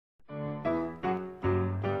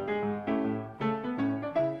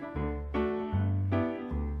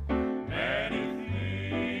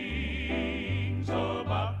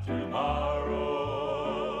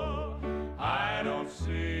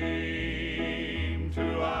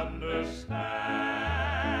understand.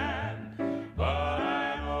 But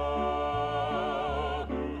I know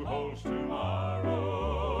who holds tomorrow,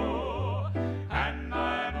 and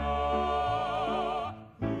I know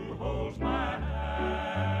who holds my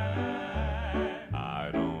hand. I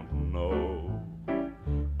don't know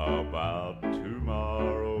about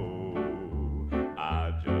tomorrow,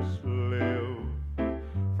 I just live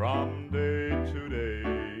from day to day.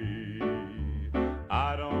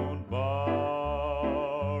 I don't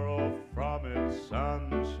borrow from its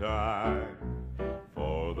sunshine,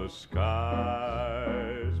 for the sky